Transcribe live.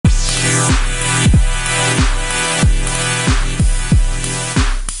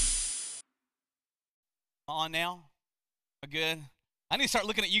on now? Good. I need to start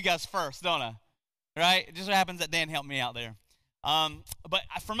looking at you guys first, don't I? Right? It just so happens that Dan helped me out there. But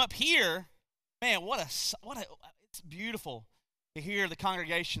from up here, man, it's beautiful to hear the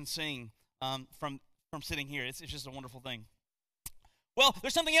congregation sing from sitting here. It's just a wonderful thing. Well,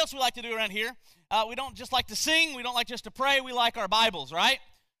 there's something else we like to do around here. We don't just like to sing. We don't like just to pray. We like our Bibles, right?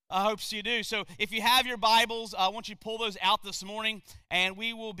 I hope so you do. So if you have your Bibles, I want you to pull those out this morning, and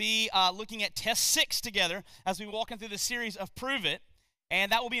we will be looking at Test 6 together as we walk through the series of Prove It,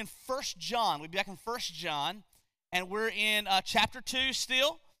 and that will be in 1 John. We'll be back in 1 John, and we're in chapter 2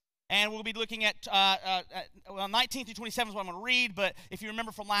 still, and we'll be looking at 19 through 27 is what I'm going to read, but if you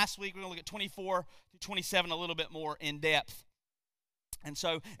remember from last week, we're going to look at 24 to 27 a little bit more in depth. And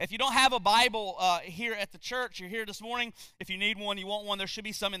so if you don't have a Bible here at the church, you're here this morning. If you need one, you want one, there should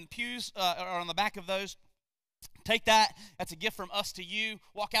be some in the pews or on the back of those. Take that. That's a gift from us to you.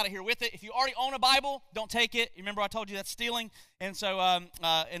 Walk out of here with it. If you already own a Bible, don't take it. Remember I told you that's stealing. And so,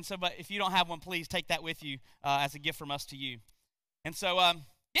 but if you don't have one, please take that with you as a gift from us to you. And so,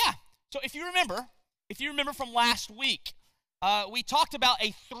 yeah. So if you remember from last week, we talked about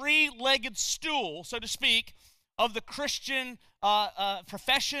a three-legged stool, so to speak, of the Christian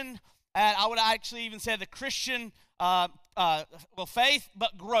profession, and I would actually even say the Christian, faith,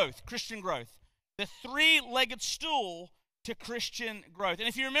 but growth, Christian growth. The three-legged stool to Christian growth. And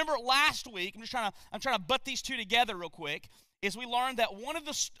if you remember last week, I'm trying to butt these two together real quick, is we learned that one of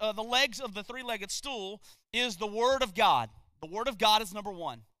the legs of the three-legged stool is the Word of God. The Word of God is number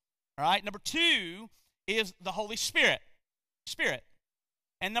one. All right, number two is the Holy Spirit.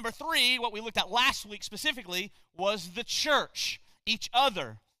 And number three, what we looked at last week specifically, was the church, each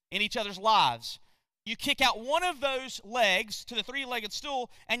other, in each other's lives. You kick out one of those legs to the three-legged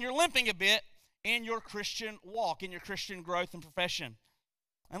stool, and you're limping a bit in your Christian walk, in your Christian growth and profession.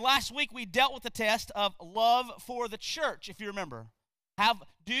 And last week, we dealt with the test of love for the church, if you remember.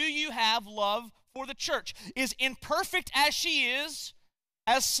 Do you have love for the church? Is imperfect as she is,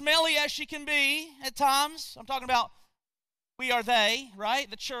 as smelly as she can be at times, I'm talking about we are they, right?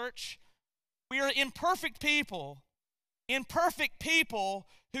 The church. We are imperfect people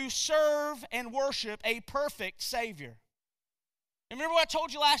who serve and worship a perfect Savior. Remember what I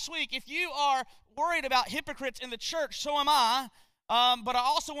told you last week? If you are worried about hypocrites in the church, so am I. But I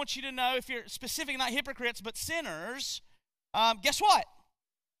also want you to know, if you're specific, not hypocrites, but sinners, guess what?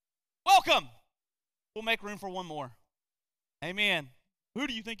 Welcome. We'll make room for one more. Amen. Who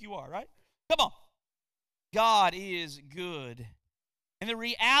do you think you are, right? Come on. God is good. And the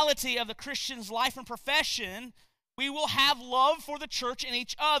reality of the Christian's life and profession, we will have love for the church and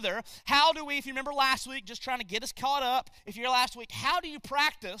each other. How do we, if you remember last week, just trying to get us caught up, if you're last week, how do you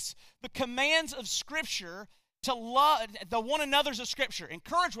practice the commands of Scripture to love the one another's of Scripture?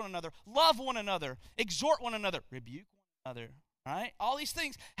 Encourage one another, love one another, exhort one another, rebuke one another, right? All these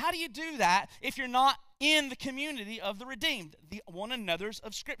things. How do you do that if you're not in the community of the redeemed, the one another's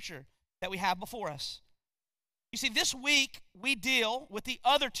of Scripture that we have before us? You see, this week we deal with the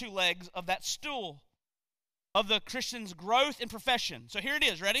other two legs of that stool of the Christian's growth and profession. So here it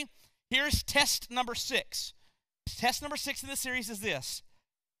is. Ready? Here's test number 6. Test number 6 in this series is this.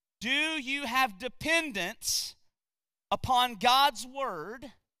 Do you have dependence upon God's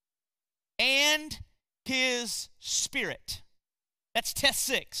Word and His Spirit? That's test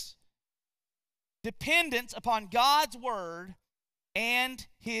 6. Dependence upon God's Word and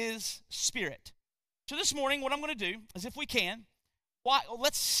His Spirit. So this morning, what I'm going to do is, if we can,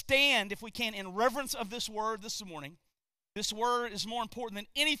 let's stand, if we can, in reverence of this word this morning. This word is more important than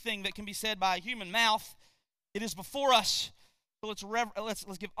anything that can be said by a human mouth. It is before us, so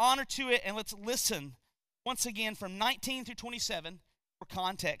let's give honor to it, and let's listen once again from 19 through 27 for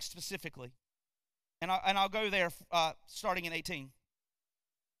context specifically. And I'll go there starting in 18.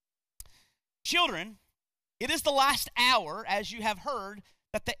 Children, it is the last hour, as you have heard,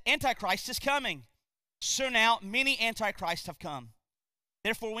 that the Antichrist is coming. So now many antichrists have come.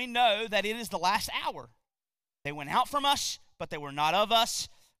 Therefore we know that it is the last hour. They went out from us, but they were not of us.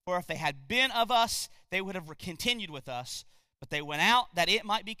 For if they had been of us, they would have continued with us. But they went out that it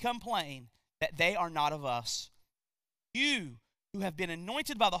might become plain that they are not of us. You who have been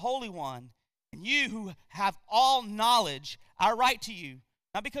anointed by the Holy One, and you who have all knowledge, I write to you,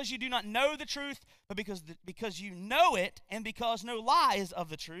 not because you do not know the truth, but because you know it, and because no lie is of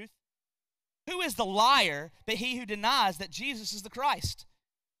the truth. Who is the liar but he who denies that Jesus is the Christ?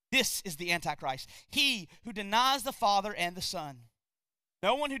 This is the Antichrist, he who denies the Father and the Son.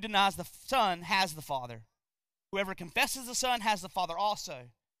 No one who denies the Son has the Father. Whoever confesses the Son has the Father also.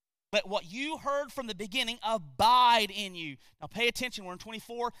 Let what you heard from the beginning abide in you. Now pay attention. We're in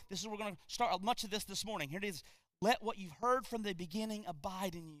 24. We're going to start much of this morning. Here it is. Let what you've heard from the beginning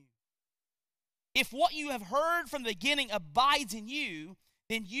abide in you. If what you have heard from the beginning abides in you,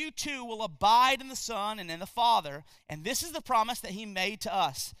 then you too will abide in the Son and in the Father. And this is the promise that he made to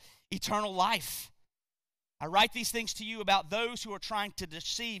us, eternal life. I write these things to you about those who are trying to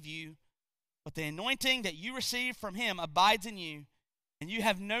deceive you, but the anointing that you receive from him abides in you, and you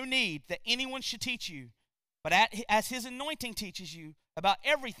have no need that anyone should teach you. But as his anointing teaches you about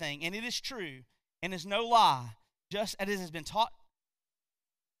everything, and it is true, and is no lie, just as it has been taught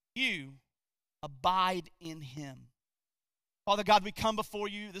you, abide in him. Father God, we come before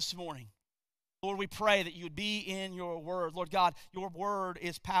you this morning. Lord, we pray that you would be in your word. Lord God, your word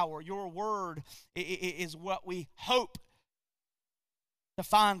is power. Your word is what we hope to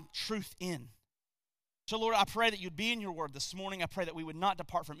find truth in. So, Lord, I pray that you'd be in your word this morning. I pray that we would not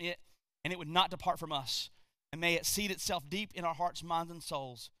depart from it, and it would not depart from us. And may it seed itself deep in our hearts, minds, and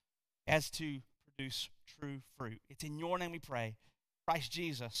souls as to produce true fruit. It's in your name we pray. Christ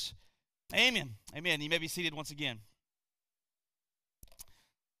Jesus. Amen. Amen. You may be seated once again.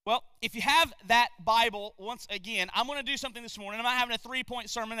 Well, if you have that Bible, once again, I'm going to do something this morning. I'm not having a 3-point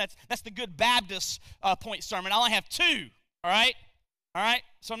sermon. That's the good Baptist point sermon. I only have 2, all right? All right?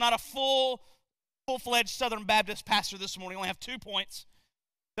 So I'm not a full-fledged Southern Baptist pastor this morning. I only have 2 points.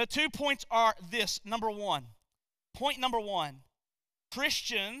 The 2 points are this. Point number one,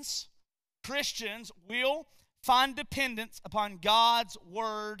 Christians will find dependence upon God's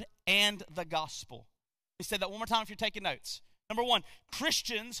word and the gospel. Let me say that one more time if you're taking notes. Number one,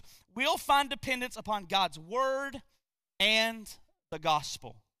 Christians will find dependence upon God's word and the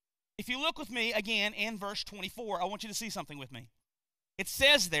gospel. If you look with me again in verse 24, I want you to see something with me. It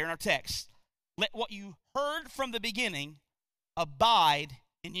says there in our text, let what you heard from the beginning abide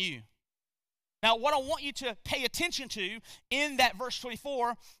in you. Now, what I want you to pay attention to in that verse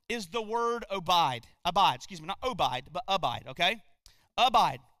 24 is the word abide. Not obide, but abide, okay?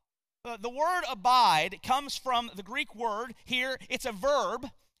 Abide. The word abide comes from the Greek word here. It's a verb.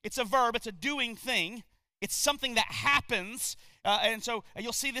 It's a doing thing. It's something that happens. And so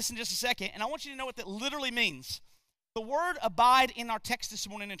you'll see this in just a second. And I want you to know what that literally means. The word abide in our text this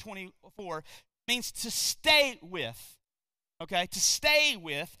morning in 24 means to stay with. Okay? To stay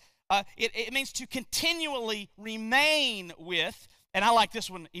with. It means to continually remain with. And I like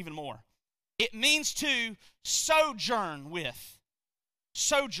this one even more. It means to sojourn with.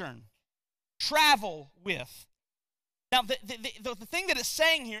 Sojourn. Travel with. Now, the thing that it's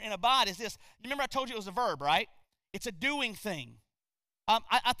saying here in abide is this. Remember I told you it was a verb, right? It's a doing thing.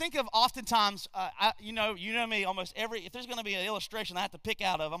 I think of oftentimes, you know me, almost if there's going to be an illustration I have to pick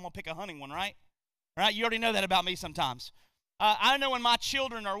out of, I'm going to pick a hunting one, right? Right? You already know that about me sometimes. I know when my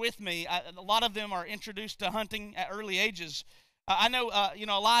children are with me, a lot of them are introduced to hunting at early ages. I know,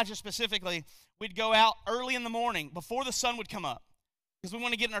 Elijah specifically, we'd go out early in the morning before the sun would come up because we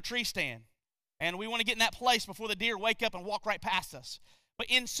want to get in our tree stand. And we want to get in that place before the deer wake up and walk right past us. But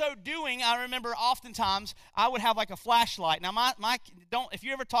in so doing, I remember oftentimes I would have like a flashlight. Now, if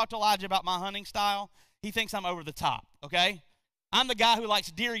you ever talk to Elijah about my hunting style, he thinks I'm over the top, okay? I'm the guy who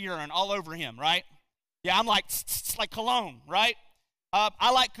likes deer urine all over him, right? Yeah, I'm like cologne, right?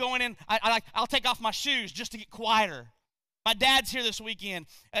 I like going in. I'll take off my shoes just to get quieter. My dad's here this weekend.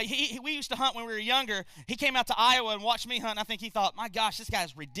 We used to hunt when we were younger. He came out to Iowa and watched me hunt, and I think he thought, my gosh, this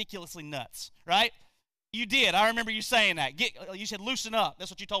guy's ridiculously nuts, right? You did. I remember you saying that. You said, loosen up. That's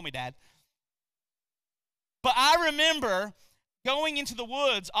what you told me, Dad. But I remember going into the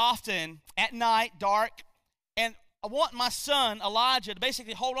woods often at night, dark, and I want my son, Elijah, to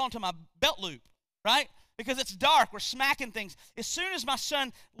basically hold on to my belt loop, right? Because it's dark, we're smacking things. As soon as my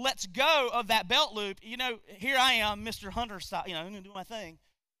son lets go of that belt loop, here I am, Mr. Hunter style, I'm going to do my thing.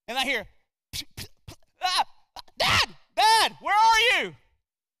 And I hear, Dad, where are you?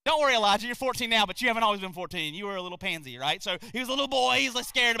 Don't worry, Elijah, you're 14 now, but you haven't always been 14. You were a little pansy, right? So he was a little boy, he's like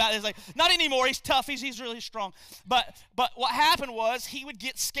scared about this. Like, not anymore, he's tough, he's really strong. But what happened was he would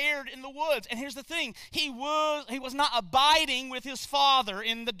get scared in the woods. And here's the thing, he was not abiding with his father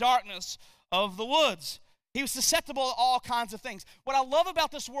in the darkness of the woods. He was susceptible to all kinds of things. What I love about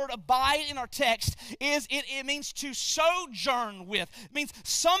this word abide in our text is it means to sojourn with. It means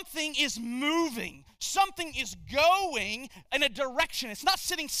something is moving. Something is going in a direction. It's not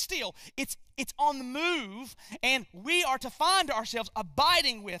sitting still. It's on the move, and we are to find ourselves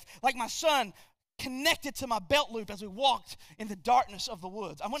abiding with, like my son, connected to my belt loop as we walked in the darkness of the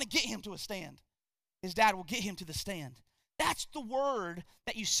woods. I'm going to get him to a stand. His dad will get him to the stand. That's the word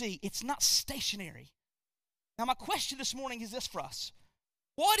that you see. It's not stationary. Now, my question this morning is this for us.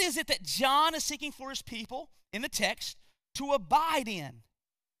 What is it that John is seeking for his people in the text to abide in?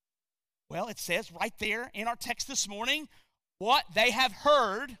 Well, it says right there in our text this morning, what they have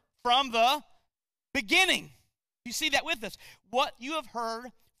heard from the beginning. You see that with us. What you have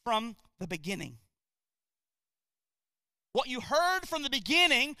heard from the beginning. What you heard from the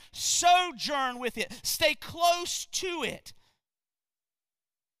beginning, sojourn with it. Stay close to it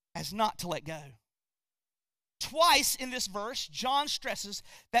as not to let go. Twice in this verse, John stresses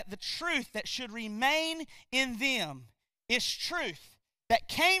that the truth that should remain in them is truth that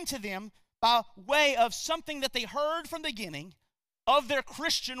came to them by way of something that they heard from the beginning of their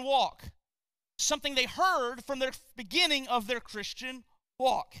Christian walk. Something they heard from the beginning of their Christian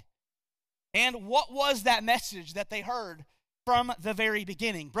walk. And what was that message that they heard from the very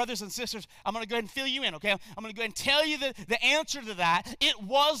beginning? Brothers and sisters, I'm going to go ahead and fill you in, okay? I'm going to go ahead and tell you the answer to that. It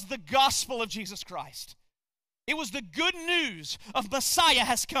was the gospel of Jesus Christ. It was the good news of Messiah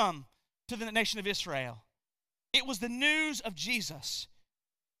has come to the nation of Israel. It was the news of Jesus.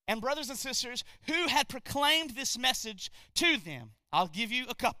 And brothers and sisters, who had proclaimed this message to them? I'll give you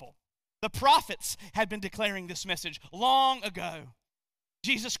a couple. The prophets had been declaring this message long ago.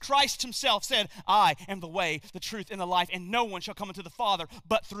 Jesus Christ himself said, I am the way, the truth, and the life, and no one shall come unto the Father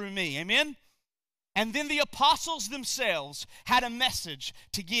but through me. Amen? And then the apostles themselves had a message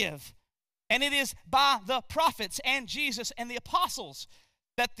to give. And it is by the prophets and Jesus and the apostles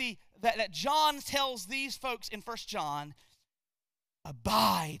that John tells these folks in 1 John,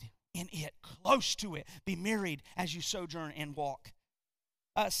 abide in it, close to it, be married as you sojourn and walk.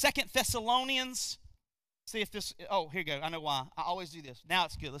 2 Thessalonians, see if this, oh, here you go. I know why. I always do this. Now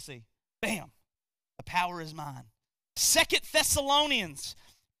it's good. Let's see. Bam. The power is mine. 2 Thessalonians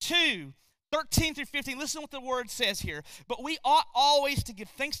 2, 13 through 15. Listen to what the word says here. But we ought always to give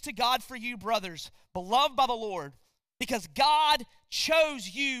thanks to God for you, brothers, beloved by the Lord, because God chose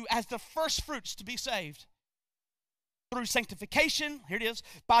you as the first fruits to be saved through sanctification, here it is,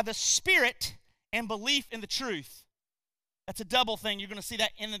 by the Spirit and belief in the truth. That's a double thing. You're going to see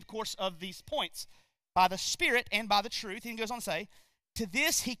that in the course of these points. By the Spirit and by the truth. He goes on to say, to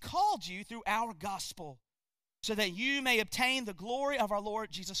this he called you through our gospel, so that you may obtain the glory of our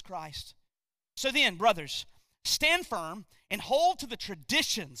Lord Jesus Christ. So then, brothers, stand firm and hold to the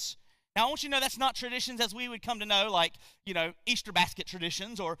traditions. Now, I want you to know that's not traditions as we would come to know, like, Easter basket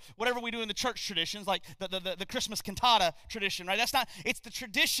traditions or whatever we do in the church traditions, like the Christmas cantata tradition, right? That's not, it's the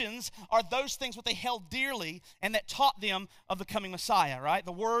traditions are those things what they held dearly and that taught them of the coming Messiah, right?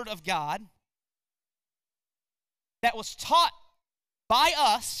 The Word of God that was taught by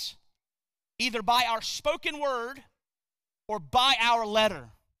us, either by our spoken word or by our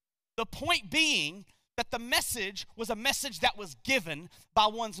letter. The point being that the message was a message that was given by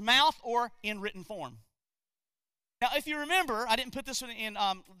one's mouth or in written form. Now, if you remember, I didn't put this one in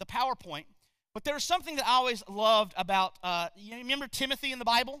the PowerPoint, but there was something that I always loved about, you remember Timothy in the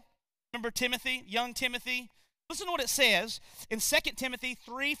Bible? Remember Timothy, young Timothy? Listen to what it says in 2 Timothy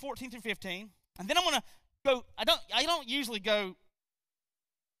 3, 14 through 15. And then I'm going to go, I don't usually go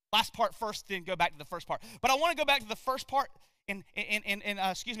last part first, then go back to the first part. But I want to go back to the first part in 2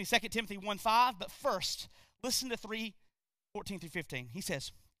 Timothy 1:5. But first, listen to 3:14 through 15. He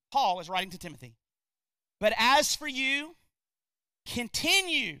says, Paul is writing to Timothy, but as for you,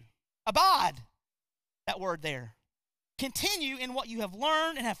 continue, abide, that word there. Continue in what you have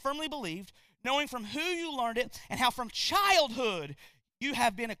learned and have firmly believed, knowing from who you learned it and how from childhood you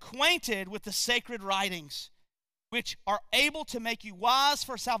have been acquainted with the sacred writings, which are able to make you wise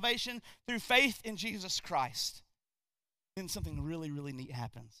for salvation through faith in Jesus Christ. Then something really, really neat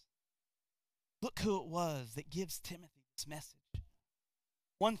happens. Look who it was that gives Timothy this message.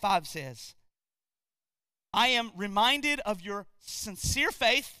 1:5 says, I am reminded of your sincere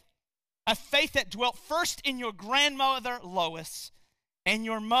faith, a faith that dwelt first in your grandmother Lois and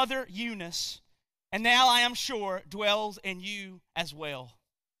your mother Eunice, and now I am sure dwells in you as well.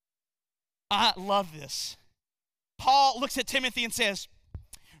 I love this. Paul looks at Timothy and says,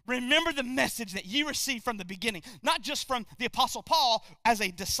 remember the message that you received from the beginning, not just from the Apostle Paul as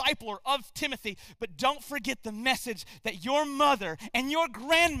a discipler of Timothy, but don't forget the message that your mother and your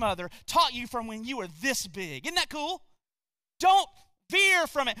grandmother taught you from when you were this big. Isn't that cool? Don't veer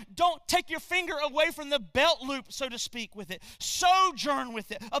from it. Don't take your finger away from the belt loop, so to speak, with it. Sojourn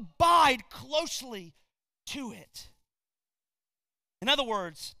with it. Abide closely to it. In other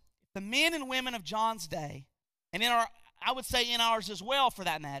words, the men and women of John's day, and I would say in ours as well for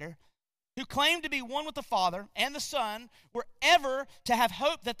that matter, who claimed to be one with the Father and the Son, were ever to have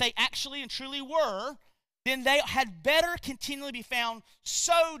hope that they actually and truly were, then they had better continually be found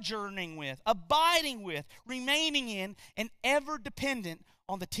sojourning with, abiding with, remaining in, and ever dependent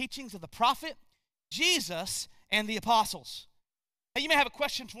on the teachings of the prophet, Jesus, and the apostles. Now, you may have a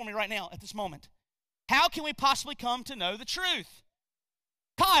question for me right now at this moment. How can we possibly come to know the truth?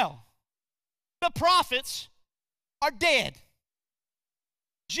 Kyle, the prophets are dead.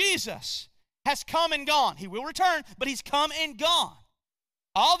 Jesus has come and gone. He will return, but he's come and gone.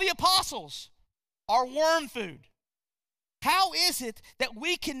 All the apostles are worm food. How is it that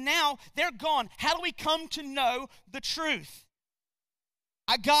we can now, they're gone, how do we come to know the truth?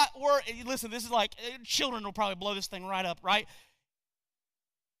 I got word, listen, this is like, children will probably blow this thing right up, right?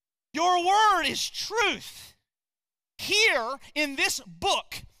 Your word is truth. Here in this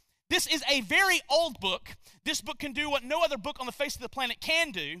book, this is a very old book. This book can do what no other book on the face of the planet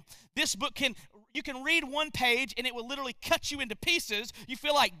can do. This book you can read one page and it will literally cut you into pieces. You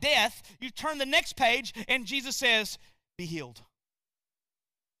feel like death. You turn the next page and Jesus says, be healed.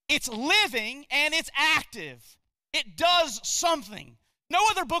 It's living and it's active. It does something. No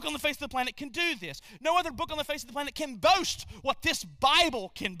other book on the face of the planet can do this. No other book on the face of the planet can boast what this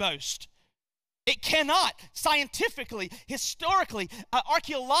Bible can boast. It cannot, scientifically, historically,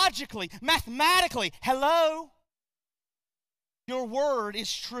 archaeologically, mathematically. Hello? Your word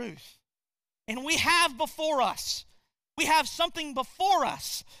is truth. And we have before us, we have something before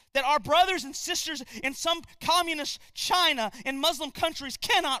us that our brothers and sisters in some communist China and Muslim countries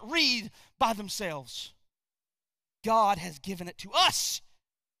cannot read by themselves. God has given it to us,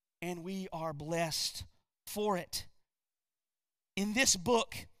 and we are blessed for it. In this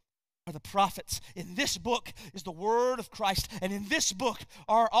book are the prophets. In this book is the word of Christ. And in this book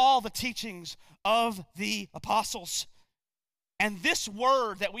are all the teachings of the apostles. And this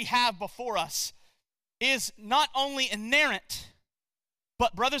word that we have before us is not only inerrant,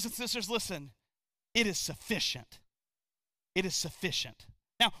 but brothers and sisters, listen, it is sufficient. It is sufficient.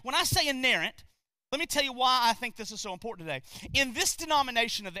 Now, when I say inerrant, let me tell you why I think this is so important today. In this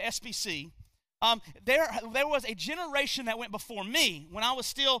denomination of the SBC, there was a generation that went before me when I was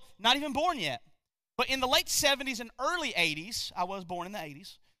still not even born yet. But in the late 70s and early 80s, I was born in the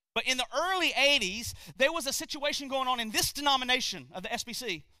 80s, but in the early 80s, there was a situation going on in this denomination of the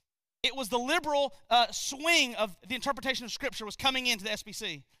SBC. It was the liberal swing of the interpretation of Scripture was coming into the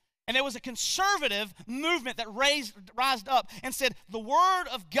SBC. And there was a conservative movement that rised up and said the Word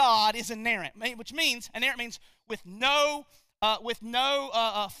of God is inerrant, which means, inerrant means with no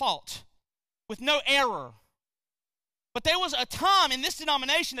fault, with no error. But there was a time in this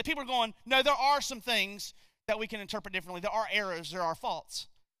denomination that people are going, no, there are some things that we can interpret differently. There are errors, there are faults.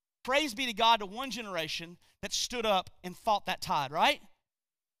 Praise be to God to one generation that stood up and fought that tide, right?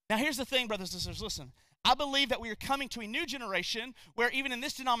 Now here's the thing, brothers and sisters, listen. I believe that we are coming to a new generation where even in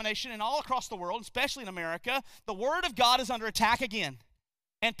this denomination and all across the world, especially in America, the Word of God is under attack again.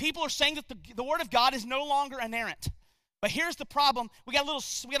 And people are saying that the Word of God is no longer inerrant. But here's the problem. We got a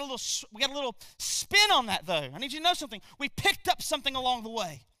little spin on that, though. I need you to know something. We picked up something along the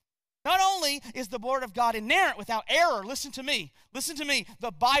way. Not only is the Word of God inerrant without error, listen to me,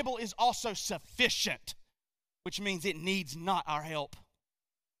 the Bible is also sufficient, which means it needs not our help.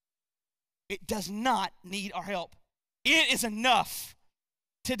 It does not need our help. It is enough.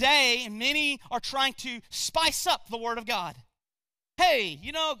 Today, many are trying to spice up the Word of God. Hey,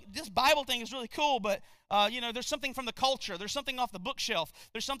 this Bible thing is really cool, but there's something from the culture. There's something off the bookshelf.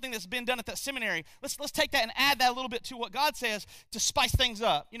 There's something that's been done at that seminary. Let's take that and add that a little bit to what God says to spice things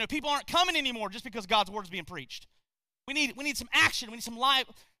up. People aren't coming anymore just because God's word is being preached. We need some action. We need some life.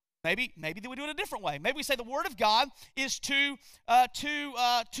 Maybe we do it a different way. Maybe we say the Word of God is too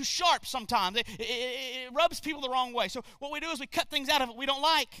sharp sometimes. It rubs people the wrong way. So what we do is we cut things out of it we don't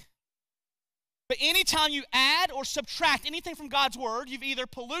like. But anytime you add or subtract anything from God's Word, you've either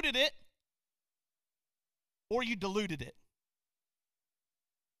polluted it or you diluted it.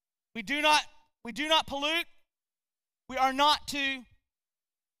 We do not pollute. We are not to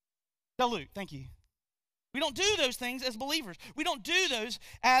dilute. Thank you. We don't do those things as believers. We don't do those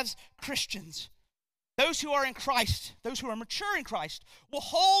as Christians. Those who are in Christ, those who are mature in Christ, will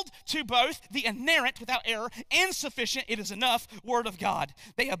hold to both the inerrant, without error, and sufficient, it is enough, Word of God.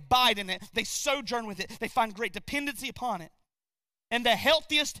 They abide in it. They sojourn with it. They find great dependency upon it. And the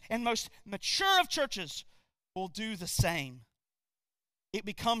healthiest and most mature of churches will do the same. It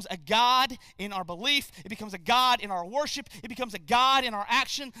becomes a God in our belief. It becomes a God in our worship. It becomes a God in our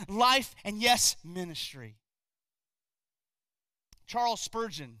action, life, and yes, ministry. Charles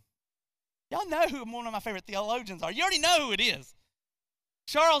Spurgeon. Y'all know who one of my favorite theologians are. You already know who it is.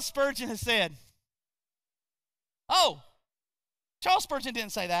 Charles Spurgeon has said, Charles Spurgeon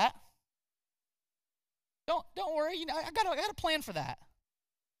didn't say that. Don't worry, I got a plan for that.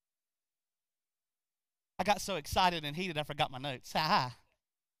 I got so excited and heated I forgot my notes. Ha.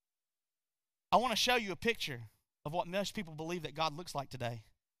 I want to show you a picture of what most people believe that God looks like today.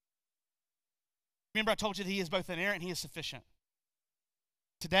 Remember I told you that he is both inerrant and he is sufficient.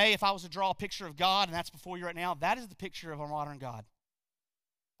 Today, if I was to draw a picture of God, and that's before you right now, that is the picture of our modern God.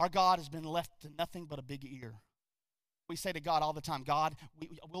 Our God has been left to nothing but a big ear. We say to God all the time, God,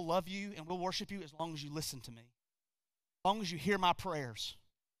 we'll love you and we'll worship you as long as you listen to me. As long as you hear my prayers.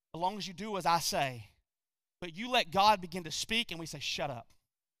 As long as you do as I say. But you let God begin to speak and we say, shut up.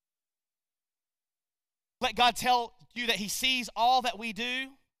 Let God tell you that he sees all that we do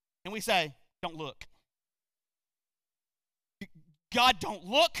and we say, don't look. God, don't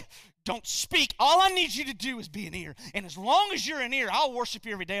look, don't speak. All I need you to do is be an ear. And as long as you're an ear, I'll worship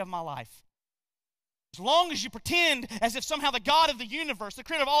you every day of my life. As long as you pretend as if somehow the God of the universe, the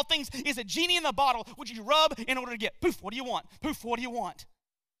creator of all things, is a genie in the bottle, which you rub in order to get, poof, what do you want? Poof, what do you want?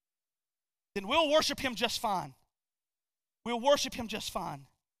 Then we'll worship him just fine. We'll worship him just fine.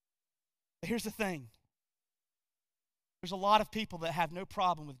 But here's the thing. There's a lot of people that have no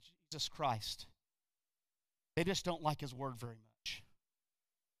problem with Jesus Christ. They just don't like his word very much.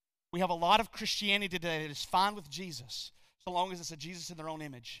 We have a lot of Christianity today that is fine with Jesus, so long as it's a Jesus in their own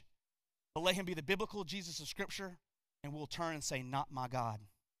image. But let him be the biblical Jesus of Scripture, and we'll turn and say, not my God.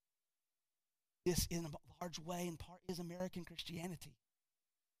 This, in a large way, in part, is American Christianity.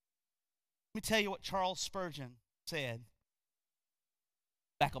 Let me tell you what Charles Spurgeon said.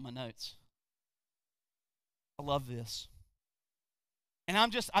 Back on my notes. I love this. And I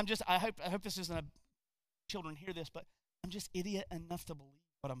hope this isn't children hear this, but I'm just idiot enough to believe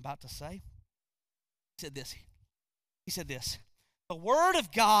what I'm about to say. He said this. The word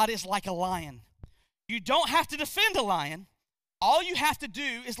of God is like a lion. You don't have to defend a lion. All you have to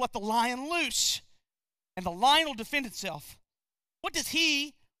do is let the lion loose, and the lion will defend itself. What does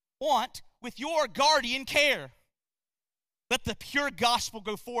he want with your guardian care? Let the pure gospel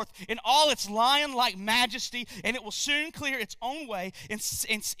go forth in all its lion-like majesty, and it will soon clear its own way and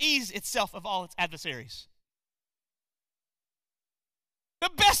ease itself of all its adversaries. The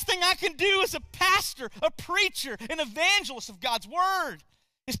best thing I can do as a pastor, a preacher, an evangelist of God's word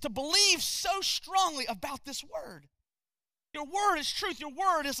is to believe so strongly about this word. Your word is truth. Your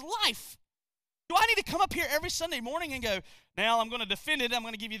word is life. Do I need to come up here every Sunday morning and go, now I'm going to defend it, I'm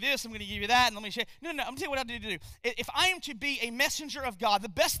going to give you this, I'm going to give you that, and let me share? No, I'm going to tell you what I need to do. If I am to be a messenger of God, the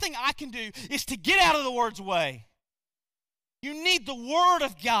best thing I can do is to get out of the word's way. You need the word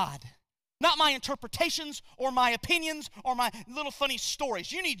of God, not my interpretations or my opinions or my little funny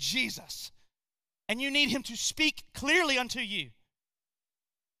stories. You need Jesus, and you need him to speak clearly unto you.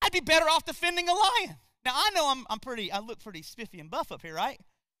 I'd be better off defending a lion. Now, I know I look pretty spiffy and buff up here, right?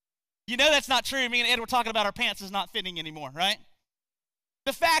 You know that's not true. Me and Ed were talking about our pants is not fitting anymore, right?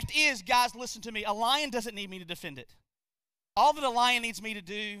 The fact is, guys, listen to me. A lion doesn't need me to defend it. All that a lion needs me to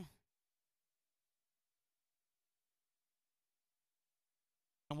do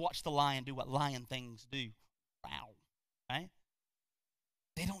and watch the lion do what lion things do. Wow, right?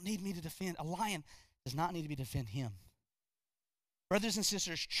 They don't need me to defend. A lion does not need me to defend him. Brothers and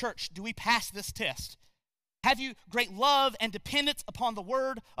sisters, church, do we pass this test? Have you great love and dependence upon the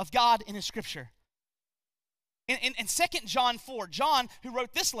word of God in his scripture? In 2 John 4, John, who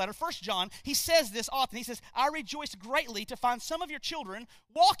wrote this letter, 1 John, he says this often. He says, I rejoice greatly to find some of your children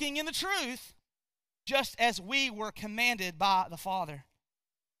walking in the truth, just as we were commanded by the Father.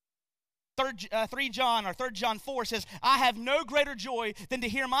 3 John 4 says, I have no greater joy than to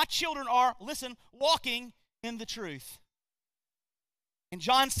hear my children are, listen, walking in the truth. In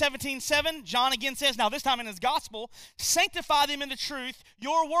John 17:7, John again says, now this time in his gospel, sanctify them in the truth.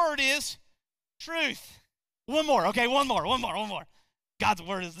 Your word is truth. One more. God's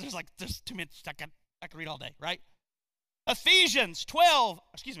word is, there's 2 minutes. I can read all day, right? Hebrews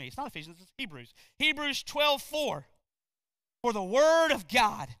 12:4. For the word of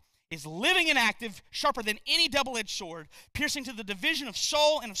God is living and active, sharper than any double-edged sword, piercing to the division of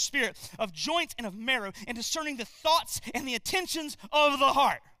soul and of spirit, of joints and of marrow, and discerning the thoughts and the intentions of the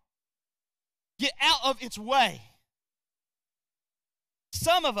heart. Get out of its way.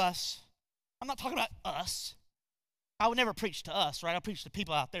 Some of us, I'm not talking about us. I would never preach to us, right? I preach to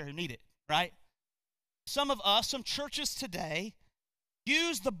people out there who need it, right? Some of us, some churches today,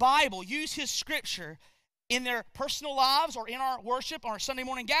 use the Bible, use his scripture in their personal lives or in our worship or our Sunday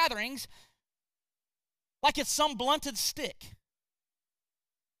morning gatherings like it's some blunted stick.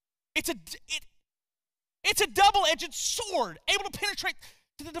 It's a double-edged sword, able to penetrate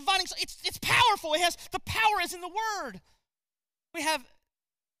to the dividing. It's powerful. The power is in the word. We have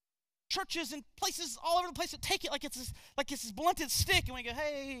churches and places all over the place that take it like it's this blunted stick, and we go,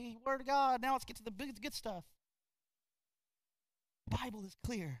 hey, word of God, now let's get to the good stuff. The Bible is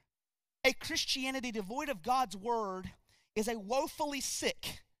clear. A Christianity devoid of God's word is a woefully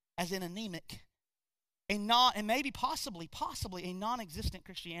sick, as in anemic, and maybe possibly a non-existent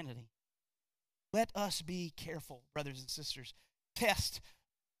Christianity. Let us be careful, brothers and sisters. Test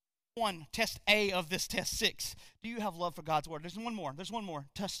A of this test 6. Do you have love for God's word? There's one more.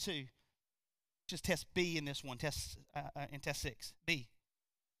 Test 2. Just test B in this one, in test 6. B.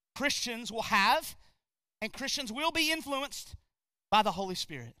 Christians will have, and Christians will be influenced by the Holy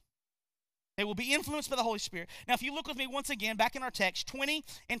Spirit. They will be influenced by the Holy Spirit. Now, if you look with me once again back in our text, 20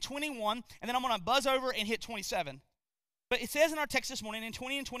 and 21, and then I'm going to buzz over and hit 27. But it says in our text this morning in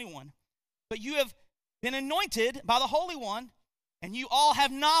 20 and 21, but you have been anointed by the Holy One, and you all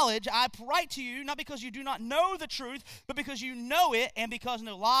have knowledge. I write to you, not because you do not know the truth, but because you know it, and because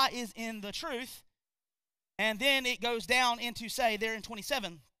no lie is in the truth. And then it goes down into say there in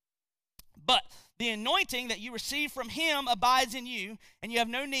 27, but the anointing that you receive from him abides in you, and you have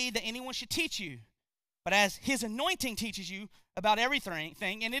no need that anyone should teach you. But as his anointing teaches you about everything,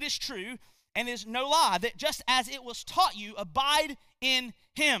 and it is true, and is no lie, that just as it was taught you, abide in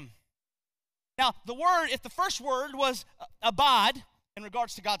him. Now, the word, if the first word was abide in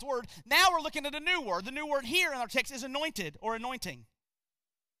regards to God's word, now we're looking at a new word. The new word here in our text is anointed or anointing.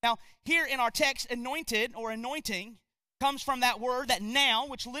 Now, here in our text, anointed or anointing comes from that word, that noun,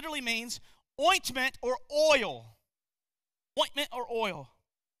 which literally means ointment or oil. Ointment or oil.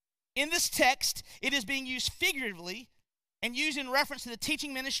 In this text, it is being used figuratively and used in reference to the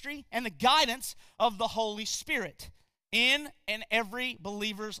teaching ministry and the guidance of the Holy Spirit in and every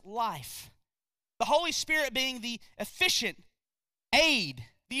believer's life. The Holy Spirit being the efficient aid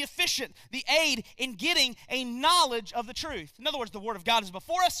in getting a knowledge of the truth. In other words, the Word of God is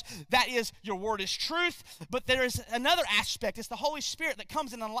before us. That is, your Word is truth. But there is another aspect. It's the Holy Spirit that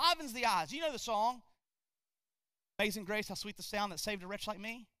comes and enlivens the eyes. You know the song, Amazing Grace, how sweet the sound that saved a wretch like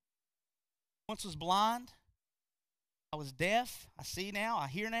me. Once was blind, I was deaf, I see now, I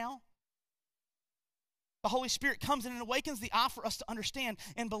hear now. The Holy Spirit comes in and awakens the eye for us to understand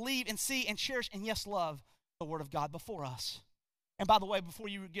and believe and see and cherish and, yes, love the Word of God before us. And by the way, before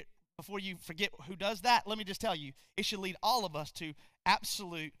you forget who does that, let me just tell you, it should lead all of us to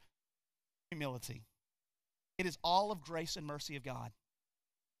absolute humility. It is all of grace and mercy of God.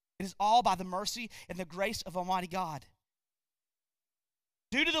 It is all by the mercy and the grace of Almighty God.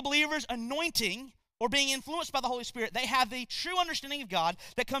 Due to the believer's anointing or being influenced by the Holy Spirit, they have the true understanding of God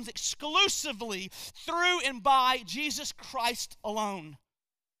that comes exclusively through and by Jesus Christ alone.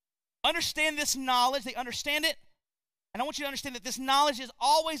 Understand this knowledge. They understand it. And I want you to understand that this knowledge is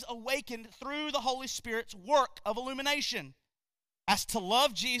always awakened through the Holy Spirit's work of illumination as to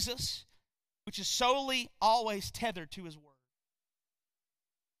love Jesus, which is solely always tethered to his word.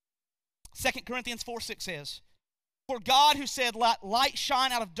 2 Corinthians 4:6 says, for God who said, let light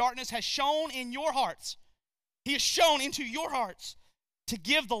shine out of darkness, has shone in your hearts. He has shone into your hearts to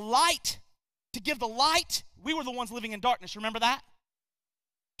give the light. We were the ones living in darkness, remember that?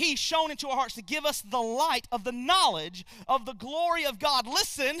 He shone into our hearts to give us the light of the knowledge of the glory of God.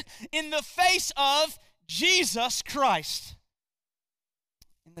 Listen, in the face of Jesus Christ.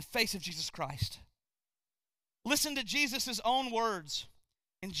 In the face of Jesus Christ. Listen to Jesus' own words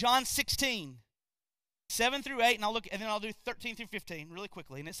in John 16, 7 through 8, and then I'll do 13 through 15 really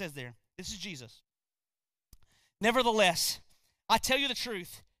quickly. And it says there, this is Jesus. Nevertheless, I tell you the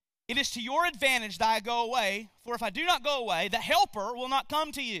truth. It is to your advantage that I go away, for if I do not go away, the helper will not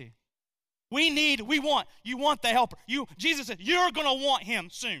come to you. You want the helper. Jesus said, you're going to want him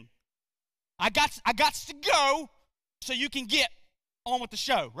soon. I got to go so you can get on with the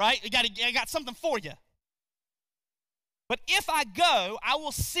show, right? I got something for you. But if I go, I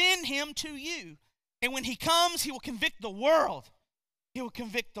will send him to you. And when he comes, he will convict the world. He will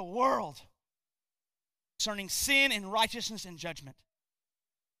convict the world concerning sin and righteousness and judgment.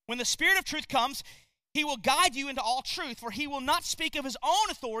 When the Spirit of truth comes, he will guide you into all truth, for he will not speak of his own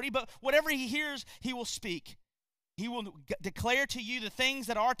authority, but whatever he hears, he will speak. He will declare to you the things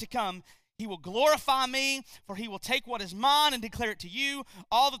that are to come. He will glorify me, for he will take what is mine and declare it to you.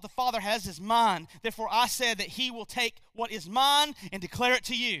 All that the Father has is mine. Therefore I said that he will take what is mine and declare it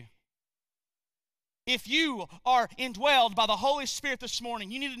to you. If you are indwelled by the Holy Spirit this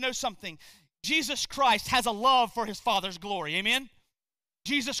morning, you need to know something. Jesus Christ has a love for his Father's glory. Amen?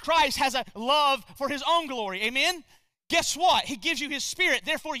 Jesus Christ has a love for his own glory. Amen? Guess what? He gives you his Spirit.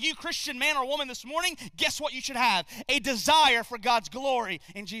 Therefore, you Christian man or woman this morning, guess what you should have? A desire for God's glory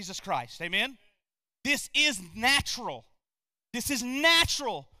in Jesus Christ. Amen? This is natural. This is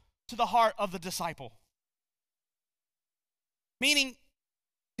natural to the heart of the disciple. Meaning,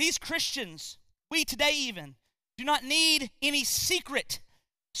 these Christians, we today even, do not need any secret,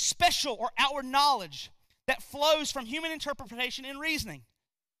 special special or outward knowledge that flows from human interpretation and reasoning,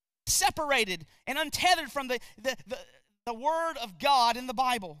 separated and untethered from the Word of God in the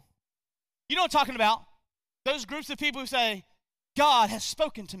Bible. You know what I'm talking about? Those groups of people who say, God has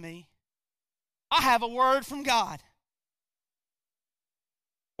spoken to me. I have a word from God.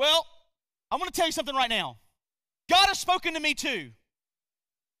 Well, I want to tell you something right now. God has spoken to me too.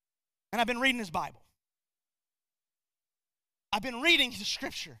 And I've been reading His Bible. I've been reading His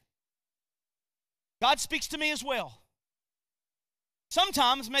Scripture. God speaks to me as well.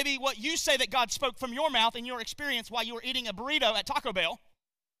 Sometimes maybe what you say that God spoke from your mouth in your experience while you were eating a burrito at Taco Bell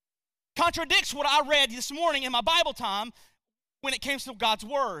contradicts what I read this morning in my Bible time when it comes to God's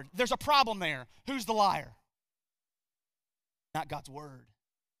Word. There's a problem there. Who's the liar? Not God's Word.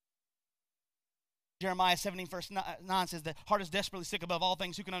 Jeremiah 17 verse 9 says, the heart is desperately sick above all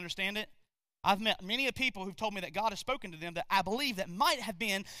things. Who can understand it? I've met many people who've told me that God has spoken to them that I believe that might have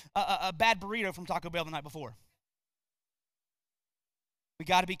been a bad burrito from Taco Bell the night before. We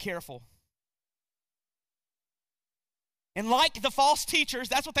got to be careful. And like the false teachers,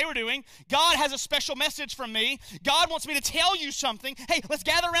 that's what they were doing. God has a special message from me. God wants me to tell you something. Hey, let's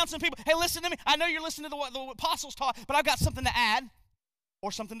gather around some people. Hey, listen to me. I know you're listening to what the apostles taught, but I've got something to add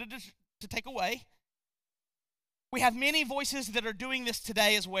or something to take away. We have many voices that are doing this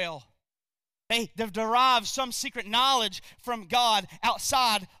today as well. They've derived some secret knowledge from God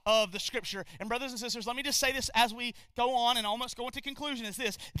outside of the Scripture. And brothers and sisters, let me just say this as we go on and almost go into conclusion is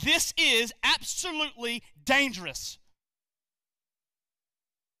this. This is absolutely dangerous.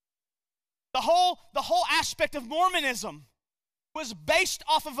 The whole aspect of Mormonism was based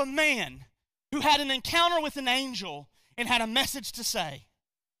off of a man who had an encounter with an angel and had a message to say.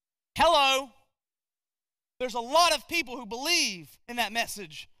 Hello. There's a lot of people who believe in that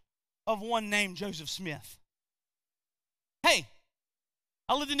message of one named Joseph Smith. Hey,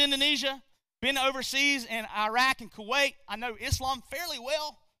 I lived in Indonesia, been overseas in Iraq and Kuwait. I know Islam fairly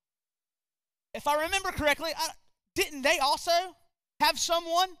well. If I remember correctly, didn't they also have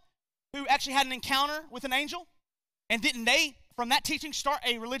someone who actually had an encounter with an angel? And didn't they, from that teaching, start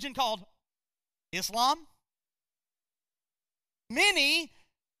a religion called Islam? Many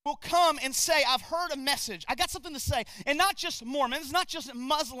will come and say, I've heard a message. I got something to say. And not just Mormons, not just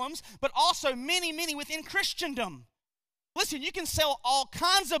Muslims, but also many, many within Christendom. Listen, you can sell all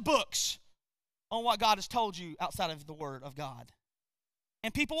kinds of books on what God has told you outside of the Word of God.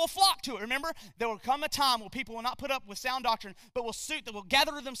 And people will flock to it. Remember, there will come a time where people will not put up with sound doctrine, but will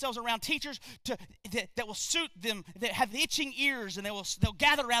gather themselves around teachers that will suit them, that have itching ears, and they'll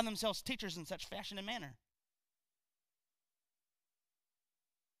gather around themselves teachers in such fashion and manner.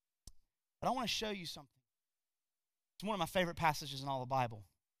 But I want to show you something. It's one of my favorite passages in all the Bible.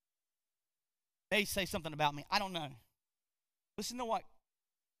 They say something about me. I don't know. Listen to what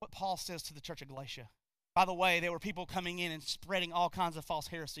Paul says to the church of Galatia. By the way, there were people coming in and spreading all kinds of false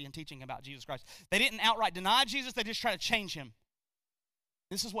heresy and teaching about Jesus Christ. They didn't outright deny Jesus. They just tried to change him.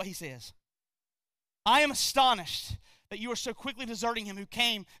 This is what he says. I am astonished that you are so quickly deserting him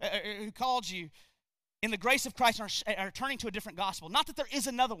who called you in the grace of Christ and are turning to a different gospel. Not that there is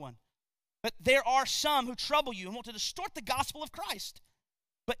another one. But there are some who trouble you and want to distort the gospel of Christ.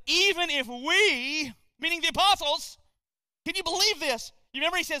 But even if we, meaning the apostles, can you believe this? You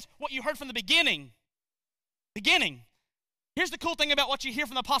remember he says, what you heard from the beginning. Beginning. Here's the cool thing about what you hear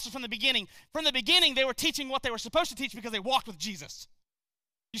from the apostles from the beginning. From the beginning, they were teaching what they were supposed to teach because they walked with Jesus.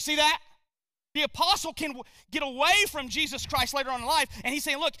 You see that? The apostle can get away from Jesus Christ later on in life, and he's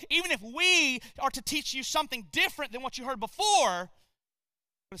saying, look, even if we are to teach you something different than what you heard before,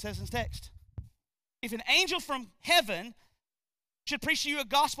 what it says in this text. If an angel from heaven should preach to you a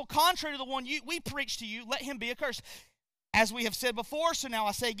gospel contrary to the one we preach to you, let him be accursed. As we have said before, so now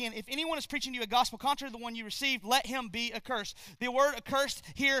I say again, if anyone is preaching to you a gospel contrary to the one you received, let him be accursed. The word accursed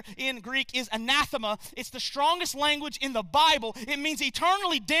here in Greek is anathema. It's the strongest language in the Bible. It means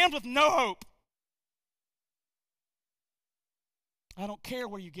eternally damned with no hope. I don't care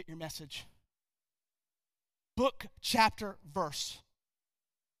where you get your message. Book, chapter, verse.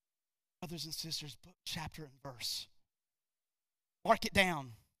 Brothers and sisters, book, chapter, and verse. Mark it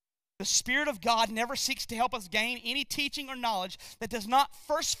down. The Spirit of God never seeks to help us gain any teaching or knowledge that does not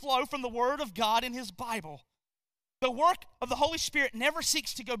first flow from the Word of God in His Bible. The work of the Holy Spirit never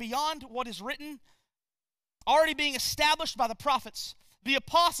seeks to go beyond what is written, already being established by the prophets, the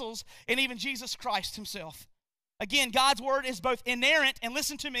apostles, and even Jesus Christ Himself. Again, God's Word is both inerrant, and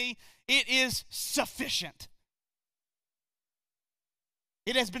listen to me, it is sufficient.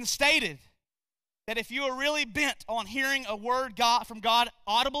 It has been stated that if you are really bent on hearing a word from God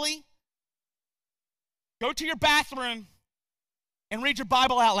audibly, go to your bathroom, and read your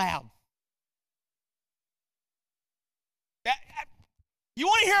Bible out loud. You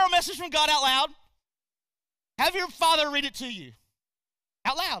want to hear a message from God out loud? Have your father read it to you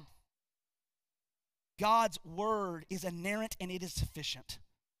out loud. God's word is inerrant and it is sufficient.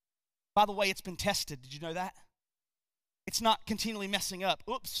 By the way, it's been tested. Did you know that? It's not continually messing up.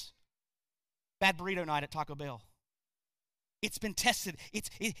 Oops. Bad burrito night at Taco Bell. It's been tested.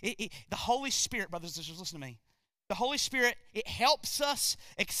 The Holy Spirit, brothers and sisters, listen to me. The Holy Spirit, it helps us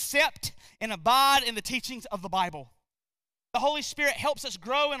accept and abide in the teachings of the Bible. The Holy Spirit helps us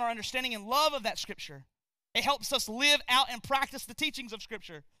grow in our understanding and love of that Scripture. It helps us live out and practice the teachings of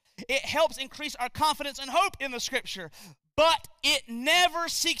Scripture. It helps increase our confidence and hope in the Scripture. But it never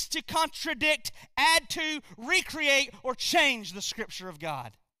seeks to contradict, add to, recreate, or change the Scripture of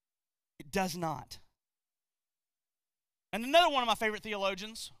God. It does not. And another one of my favorite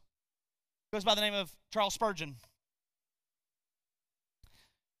theologians goes by the name of Charles Spurgeon.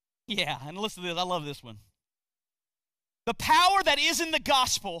 Yeah, and listen to this. I love this one. The power that is in the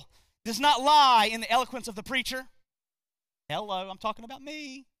gospel does not lie in the eloquence of the preacher. Hello, I'm talking about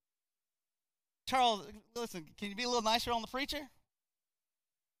me. Charles, listen, can you be a little nicer on the preacher?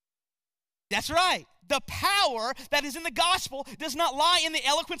 That's right. The power that is in the gospel does not lie in the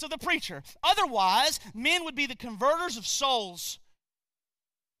eloquence of the preacher. Otherwise, men would be the converters of souls.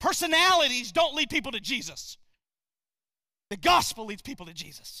 Personalities don't lead people to Jesus. The gospel leads people to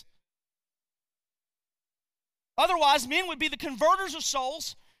Jesus. Otherwise, men would be the converters of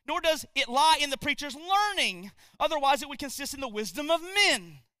souls, nor does it lie in the preacher's learning. Otherwise, it would consist in the wisdom of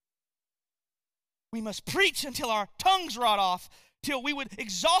men. We must preach until our tongues rot off, till we would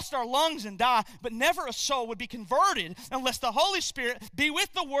exhaust our lungs and die, but never a soul would be converted unless the Holy Spirit be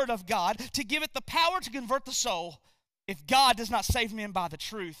with the Word of God to give it the power to convert the soul. If God does not save men by the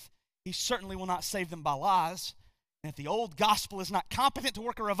truth, He certainly will not save them by lies. And if the old gospel is not competent to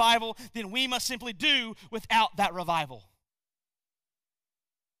work a revival, then we must simply do without that revival.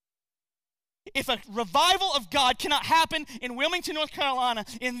 If a revival of God cannot happen in Wilmington, North Carolina,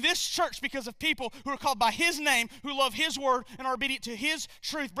 in this church because of people who are called by His name, who love His word and are obedient to His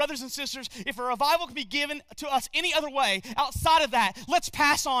truth, brothers and sisters, if a revival can be given to us any other way outside of that, let's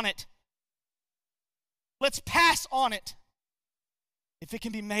pass on it. Let's pass on it. If it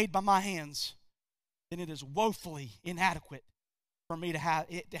can be made by my hands, then it is woefully inadequate for me to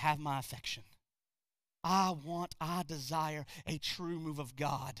have my affection. I desire a true move of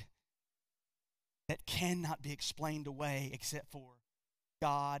God that cannot be explained away except for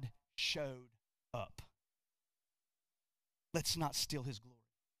God showed up. Let's not steal His glory.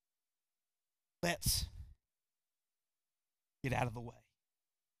 Let's get out of the way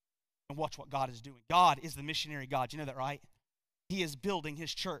and watch what God is doing. God is the missionary God. You know that, right? He is building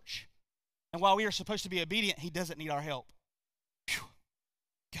His church. And while we are supposed to be obedient, He doesn't need our help. Whew.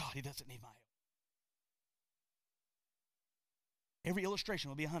 God, He doesn't need my help. Every illustration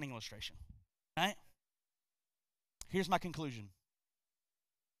will be a hunting illustration. Right? Here's my conclusion.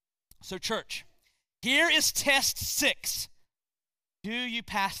 So, church, here is test 6. Do you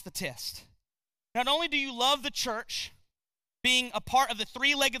pass the test? Not only do you love the church, being a part of the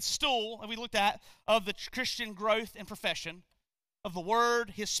three-legged stool that we looked at of the Christian growth and profession, of the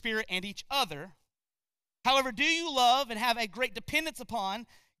Word, His Spirit, and each other. However, do you love and have a great dependence upon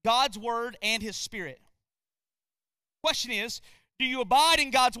God's Word and His Spirit? Question is, do you abide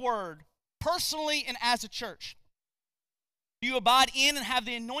in God's Word personally and as a church? Do you abide in and have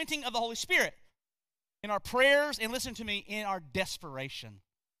the anointing of the Holy Spirit in our prayers and, listen to me, in our desperation?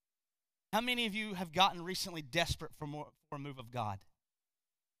 How many of you have gotten recently desperate for a move of God?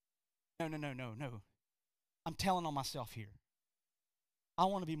 No. I'm telling on myself here. I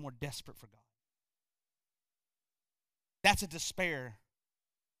want to be more desperate for God. That's a despair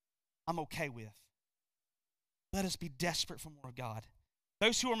I'm okay with. Let us be desperate for more of God.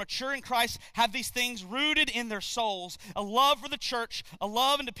 Those who are mature in Christ have these things rooted in their souls: a love for the church, a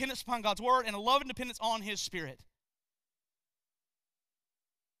love and dependence upon God's Word, and a love and dependence on His Spirit.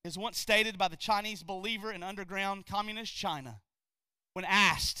 It was once stated by the Chinese believer in underground communist China, when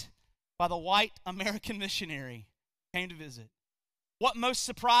asked by the white American missionary who came to visit, what most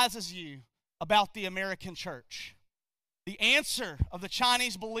surprises you about the American church? The answer of the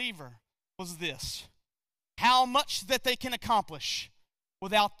Chinese believer was this: how much that they can accomplish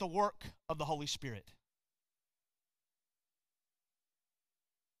without the work of the Holy Spirit.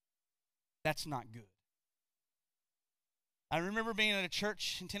 That's not good. I remember being at a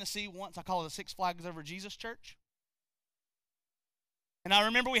church in Tennessee once. I call it a Six Flags Over Jesus church. And I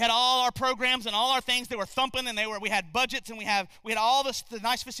remember we had all our programs and all our things. They were thumping, and we had budgets, and we had all the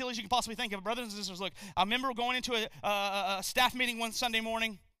nice facilities you can possibly think of. Brothers and sisters, look, I remember going into a staff meeting one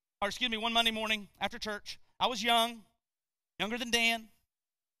Monday morning after church. I was young, younger than Dan.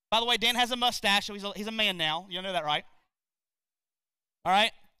 By the way, Dan has a mustache, so he's a man now. You know that, right? All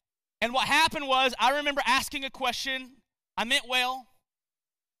right? And what happened was, I remember asking a question. I meant well,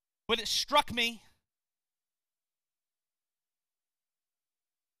 but it struck me.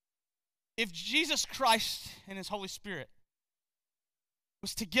 If Jesus Christ and his Holy Spirit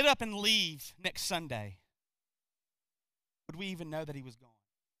was to get up and leave next Sunday, would we even know that he was gone?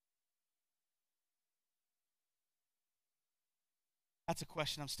 That's a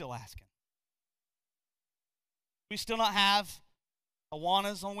question I'm still asking. We still not have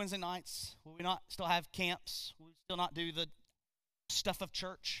Awanas on Wednesday nights? Will we not still have camps? Will we still not do the stuff of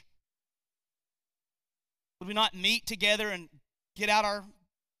church? Would we not meet together and get out our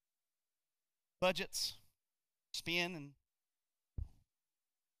budgets, spin, and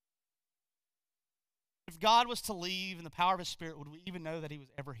if God was to leave in the power of his Spirit, would we even know that he was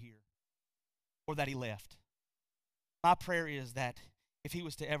ever here or that he left? My prayer is that if he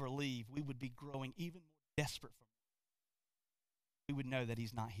was to ever leave, we would be growing even more desperate for him. We would know that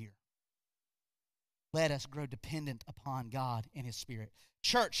he's not here. Let us grow dependent upon God and his Spirit.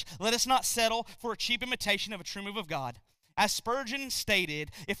 Church, let us not settle for a cheap imitation of a true move of God. As Spurgeon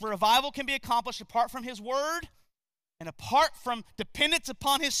stated, if a revival can be accomplished apart from his word and apart from dependence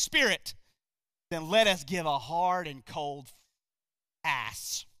upon his Spirit, then let us give a hard and cold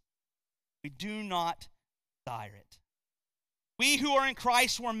pass. We do not desire it. We who are in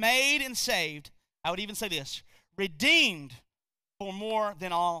Christ were made and saved, I would even say this, redeemed for more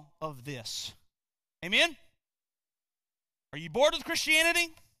than all of this. Amen? Are you bored with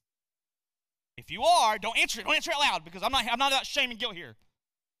Christianity? If you are, don't answer it. Don't answer it out loud, because I'm not about shame and guilt here.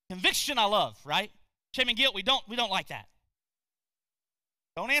 Conviction I love, right? Shame and guilt, we don't like that.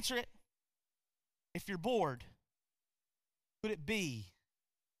 Don't answer it. If you're bored, could it be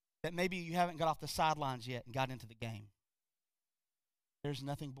that maybe you haven't got off the sidelines yet and got into the game? There's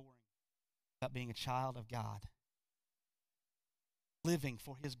nothing boring about being a child of God, living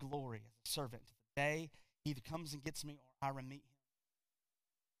for his glory as a servant to the day he either comes and gets me or I meet him.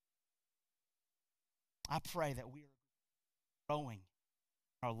 I pray that we are growing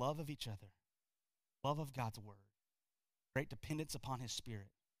our love of each other, love of God's word, great dependence upon his Spirit,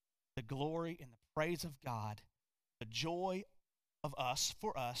 the glory and the praise of God, the joy of us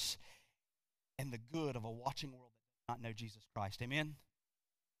for us, and the good of a watching world that does not know Jesus Christ. Amen?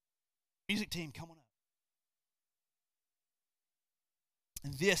 Music team, come on up.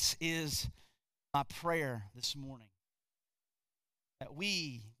 And this is my prayer this morning, that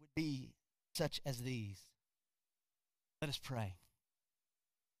we would be such as these. Let us pray.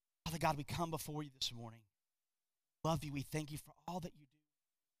 Father God, we come before you this morning. Love you. We thank you for all that you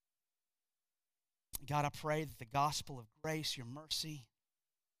do. God, I pray that the gospel of grace, your mercy,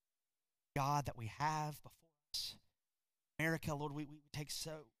 God, that we have before us, America, Lord, we take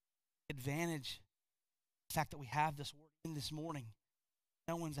so advantage of the fact that we have this word in this morning.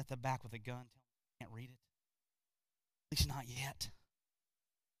 No one's at the back with a gun telling me I can't read it. At least not yet.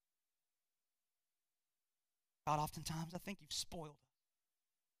 God, oftentimes I think you've spoiled us.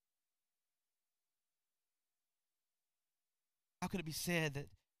 How could it be said that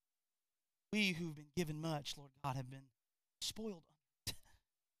we who've been given much, Lord God, have been spoiled,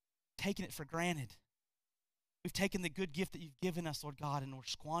 taken it for granted? We've taken the good gift that you've given us, Lord God, and we're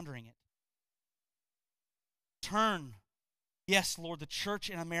squandering it. Turn, yes, Lord, the church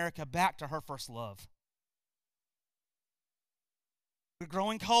in America back to her first love. We're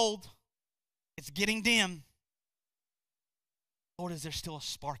growing cold. It's getting dim. Lord, is there still a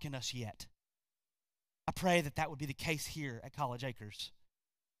spark in us yet? I pray that that would be the case here at College Acres.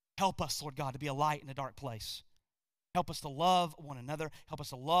 Help us, Lord God, to be a light in a dark place. Help us to love one another. Help us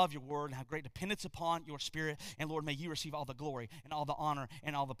to love your word and have great dependence upon your Spirit. And Lord, may you receive all the glory and all the honor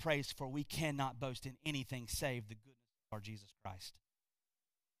and all the praise, for we cannot boast in anything save the goodness of our Jesus Christ.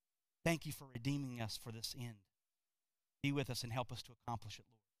 Thank you for redeeming us for this end. Be with us and help us to accomplish it,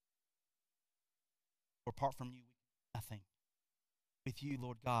 Lord. For apart from you, we can do nothing. With you,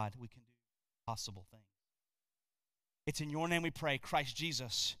 Lord God, we can do possible things. It's in your name we pray, Christ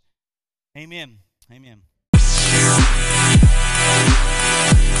Jesus. Amen. Amen.